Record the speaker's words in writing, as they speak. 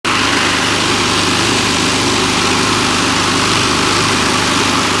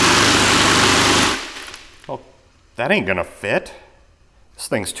That ain't gonna fit. This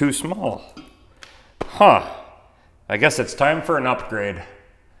thing's too small. Huh. I guess it's time for an upgrade.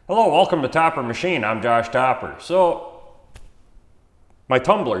 Hello, welcome to Topper Machine. I'm Josh Topper. So, my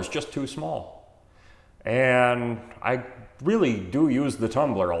tumbler's just too small. And I really do use the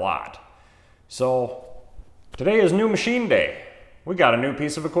tumbler a lot. So, today is new machine day. We got a new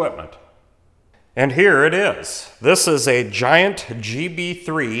piece of equipment. And here it is. This is a Giant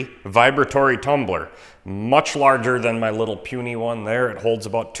GB3 vibratory tumbler. Much larger than my little puny one there. It holds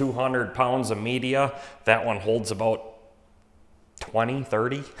about 200 pounds of media. That one holds about 20,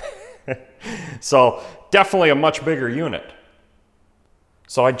 30. So definitely a much bigger unit.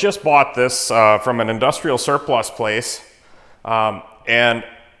 So I just bought this from an industrial surplus place, and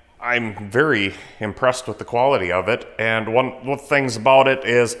I'm very impressed with the quality of it. And one of the things about it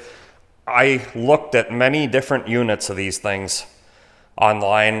is I looked at many different units of these things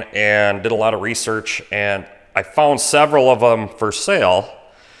online and did a lot of research, and I found several of them for sale,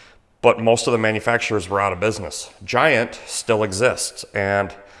 but most of the manufacturers were out of business. Giant still exists,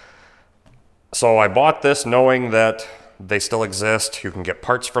 and so I bought this knowing that they still exist. You can get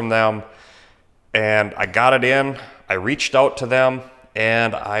parts from them, and I got it in. I reached out to them,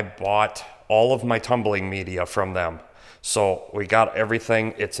 and I bought all of my tumbling media from them. So we got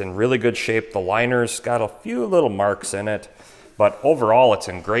everything. It's in really good shape. The liner's got a few little marks in it, but overall it's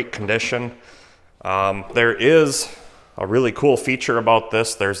in great condition. There is a really cool feature about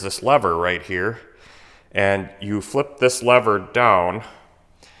this. There's this lever right here, and you flip this lever down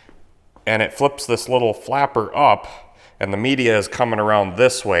and it flips this little flapper up, and the media is coming around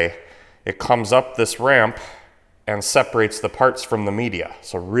this way. It comes up this ramp and separates the parts from the media.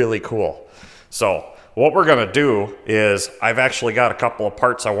 So really cool. So what we're gonna do is, I've actually got a couple of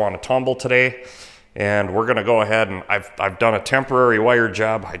parts I want to tumble today, and we're gonna go ahead and I've done a temporary wire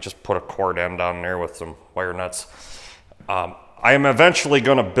job. I just put a cord end on there with some wire nuts. I am eventually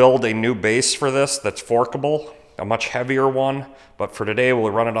gonna build a new base for this that's forkable, a much heavier one, but for today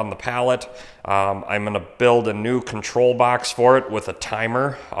we'll run it on the pallet. I'm gonna build a new control box for it with a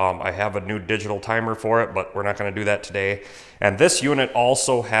timer. I have a new digital timer for it, but we're not gonna do that today. And this unit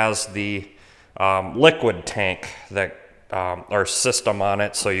also has the liquid tank that or system on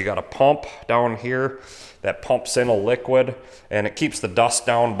it. So you got a pump down here that pumps in a liquid and it keeps the dust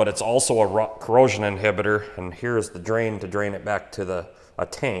down, but it's also a corrosion inhibitor. And here's the drain to drain it back to a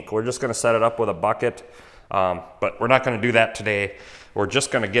tank. We're just gonna set it up with a bucket, but we're not gonna do that today. We're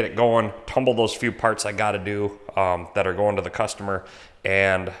just gonna get it going, tumble those few parts I gotta do that are going to the customer,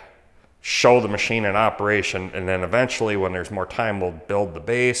 and show the machine in operation, and then eventually when there's more time we'll build the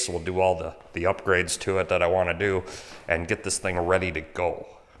base, we'll do all the upgrades to it that I want to do and get this thing ready to go.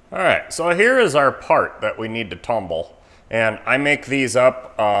 Alright, so here is our part that we need to tumble, and I make these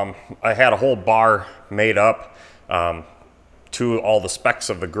up. I had a whole bar made up to all the specs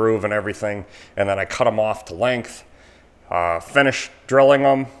of the groove and everything, and then I cut them off to length, finish drilling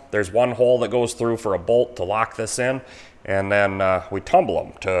them. There's one hole that goes through for a bolt to lock this in, and then we tumble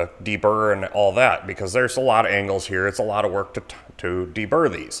them to deburr and all that, because there's a lot of angles here. It's a lot of work to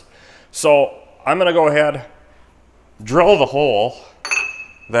deburr these. So I'm gonna go ahead, drill the hole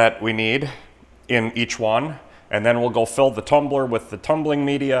that we need in each one, and then we'll go fill the tumbler with the tumbling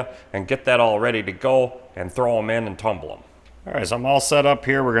media and get that all ready to go and throw them in and tumble them. All right, so I'm all set up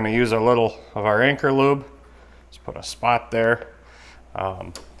here. We're gonna use a little of our anchor lube. Let's put a spot there.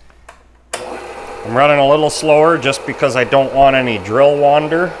 I'm running a little slower just because I don't want any drill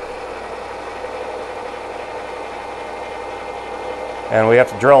wander. And we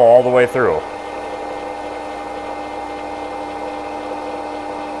have to drill all the way through.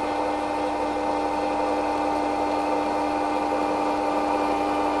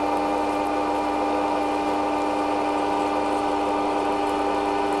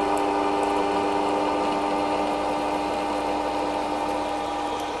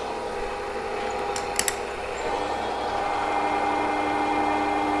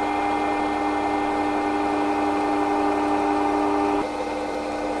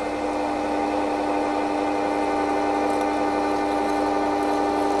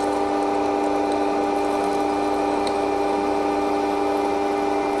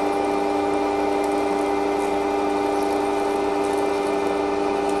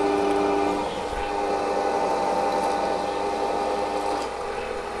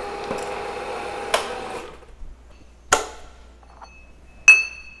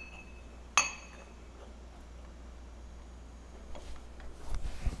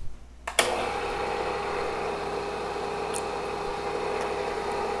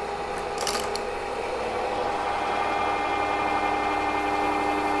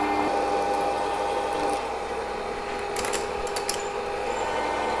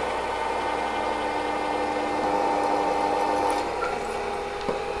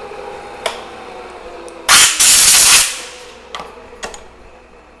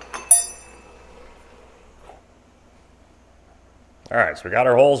 All right, so we got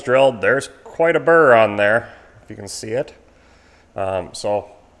our holes drilled. There's quite a burr on there, if you can see it.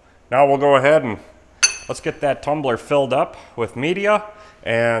 So now we'll go ahead and let's get that tumbler filled up with media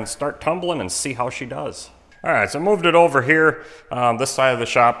and start tumbling and see how she does. All right, so I moved it over here, this side of the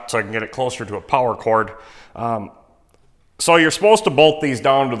shop, so I can get it closer to a power cord. So you're supposed to bolt these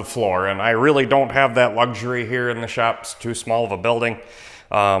down to the floor, and I really don't have that luxury here in the shop. It's too small of a building.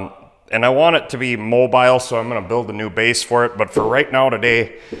 And I want it to be mobile, so I'm gonna build a new base for it. But for right now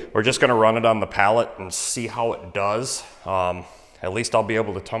today, we're just gonna run it on the pallet and see how it does. At least I'll be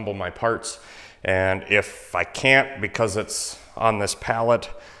able to tumble my parts. And if I can't because it's on this pallet,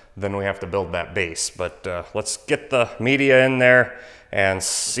 then we have to build that base. But let's get the media in there and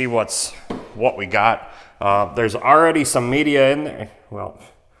see what we got. There's already some media in there. Well,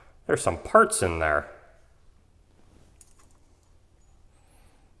 there's some parts in there.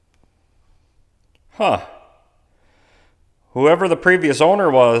 Huh. Whoever the previous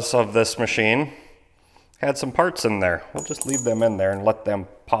owner was of this machine had some parts in there. We'll just leave them in there and let them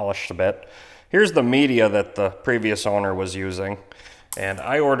polish a bit. Here's the media that the previous owner was using. And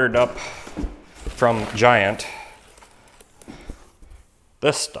I ordered up from Giant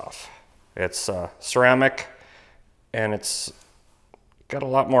this stuff. It's ceramic and it's got a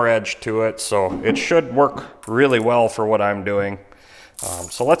lot more edge to it, so it should work really well for what I'm doing.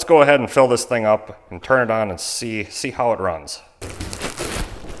 So let's go ahead and fill this thing up and turn it on and see how it runs.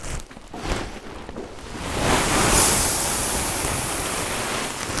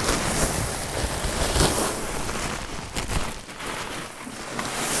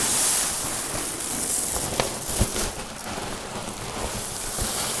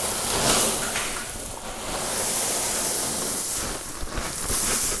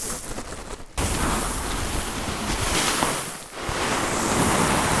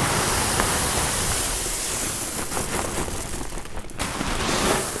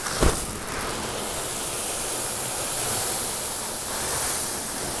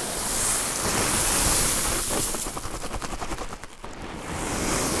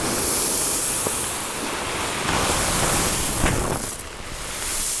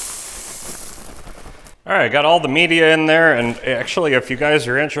 All right, got all the media in there, and actually if you guys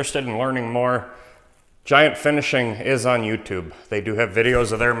are interested in learning more, Giant Finishing is on YouTube. They do have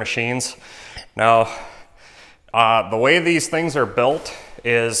videos of their machines. Now, the way these things are built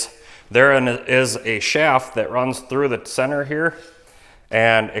is there is a shaft that runs through the center here,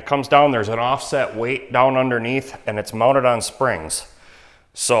 and it comes down, there's an offset weight down underneath, and it's mounted on springs.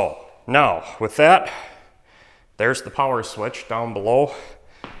 So now with that, there's the power switch down below.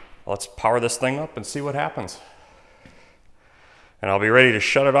 Let's power this thing up and see what happens. And I'll be ready to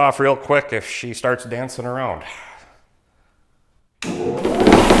shut it off real quick if she starts dancing around.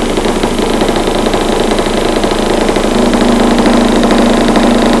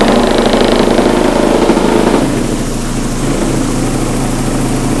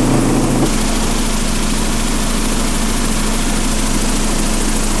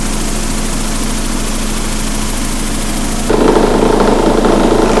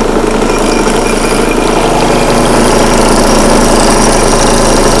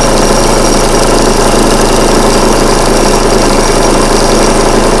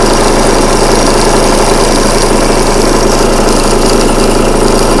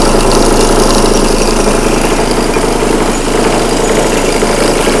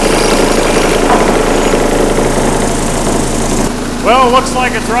 Well, it looks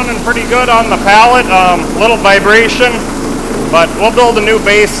like it's running pretty good on the pallet. Little vibration, but we'll build a new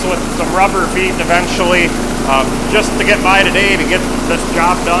base with some rubber feet eventually. Just to get by today, to get this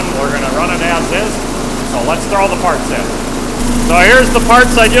job done, we're gonna run it as is. So let's throw the parts in. So here's the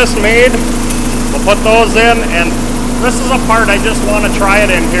parts I just made. We'll put those in, and this is a part I just want to try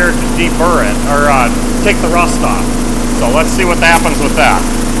it in here to deburr it, or take the rust off. So let's see what happens with that.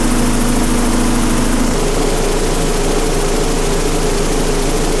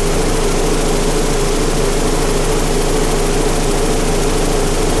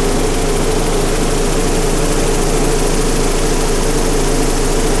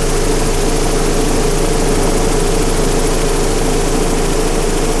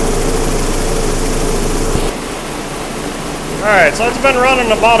 Alright, so it's been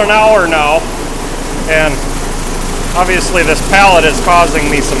running about an hour now, and obviously this pallet is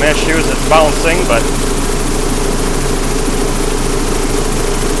causing me some issues. It's bouncing, but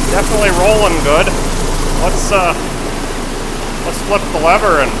definitely rolling good. Let's flip the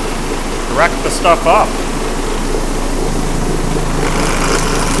lever and direct the stuff up.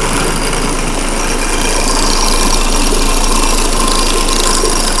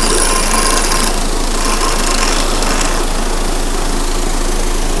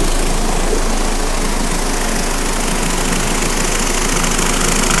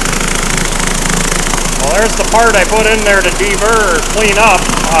 Here's the part I put in there to deburr or clean up,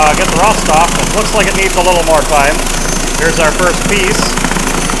 get the rust off. It looks like it needs a little more time. Here's our first piece.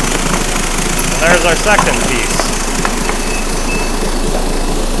 And there's our second piece.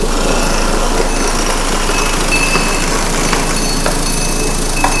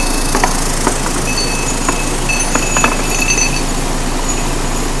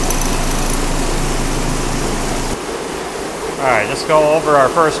 Alright, just go over our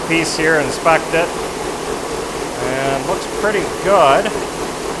first piece here, inspect it. And looks pretty good.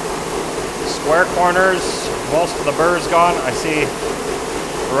 Square corners, most of the burr's gone. I see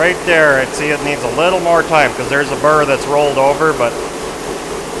right there, I see it needs a little more time because there's a burr that's rolled over, but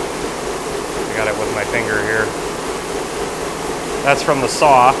I got it with my finger here. That's from the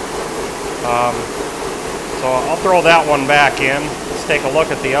saw. So I'll throw that one back in. Let's take a look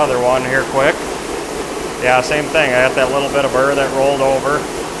at the other one here quick. Yeah, same thing. I got that little bit of burr that rolled over.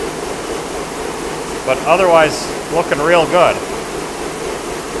 But otherwise, looking real good.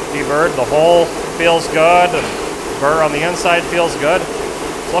 Deburred, the hole feels good. The burr on the inside feels good.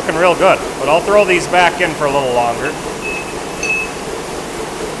 It's looking real good. But I'll throw these back in for a little longer.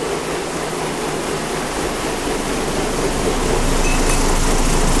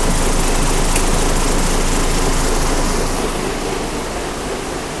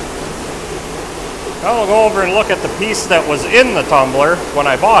 Now we'll go over and look at the piece that was in the tumbler when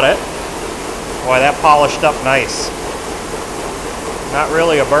I bought it. Boy, that polished up nice. Not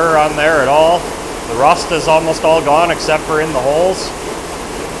really a burr on there at all. The rust is almost all gone except for in the holes.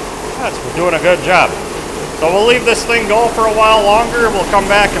 That's doing a good job. So we'll leave this thing go for a while longer. We'll come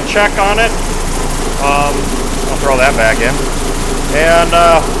back and check on it. I'll throw that back in. And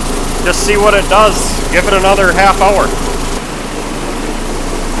just see what it does. Give it another half hour.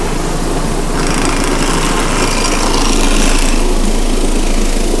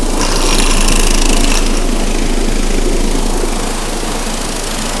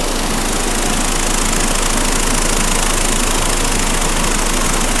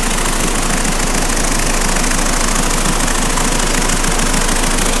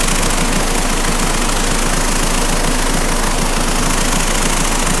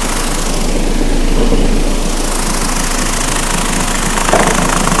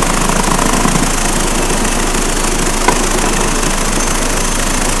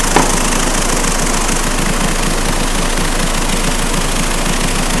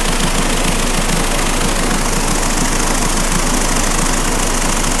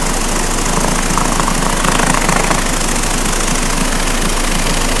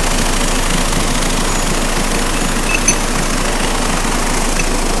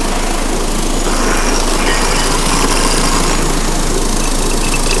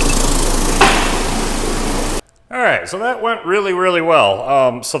 Alright, so that went really, really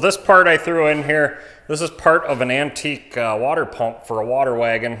well. So this part I threw in here, this is part of an antique water pump for a water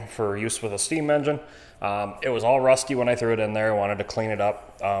wagon for use with a steam engine. It was all rusty when I threw it in there. I wanted to clean it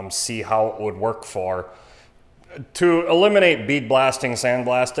up, see how it would work to eliminate bead blasting, sand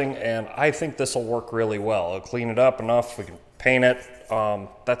blasting, and I think this will work really well. It'll clean it up enough, we can paint it.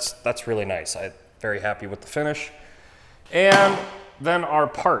 That's really nice. I'm very happy with the finish. And then our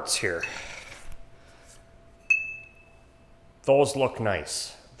parts here. Those look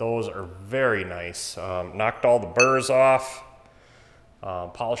nice. Those are very nice. Knocked all the burrs off,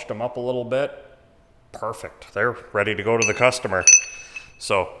 polished them up a little bit. Perfect. They're ready to go to the customer.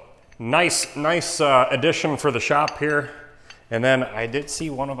 So nice addition for the shop here. And then I did see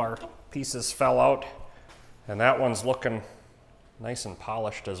one of our pieces fell out, and that one's looking nice and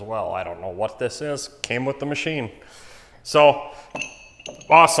polished as well. I don't know what this is. Came with the machine. So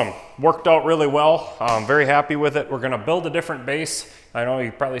awesome. Worked out really well. I'm very happy with it. We're going to build a different base. I know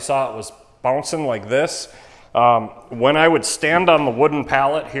you probably saw it was bouncing like this. When I would stand on the wooden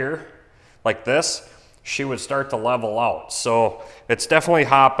pallet here, like this, she would start to level out. So it's definitely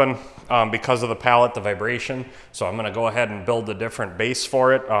hopping because of the pallet, the vibration. So I'm going to go ahead and build a different base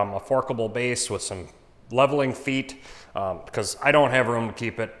for it, a forkable base with some leveling feet, because I don't have room to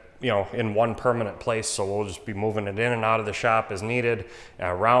keep it, you know, in one permanent place. So we'll just be moving it in and out of the shop as needed.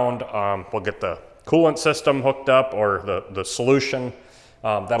 Around, we'll get the coolant system hooked up, or the solution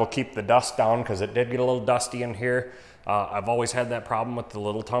that'll keep the dust down, because it did get a little dusty in here. I've always had that problem with the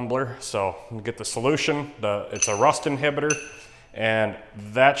little tumbler. So we'll get the solution. It's a rust inhibitor, and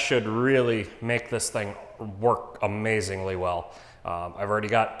that should really make this thing work amazingly well. I've already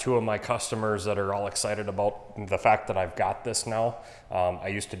got 2 of my customers that are all excited about the fact that I've got this now. I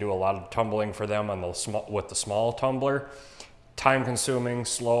used to do a lot of tumbling for them on with the small tumbler. Time consuming,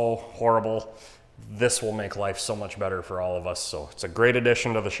 slow, horrible. this will make life so much better for all of us. So it's a great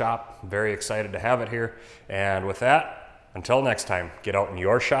addition to the shop. Very excited to have it here. And with that, until next time, get out in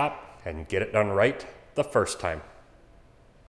your shop and get it done right the first time.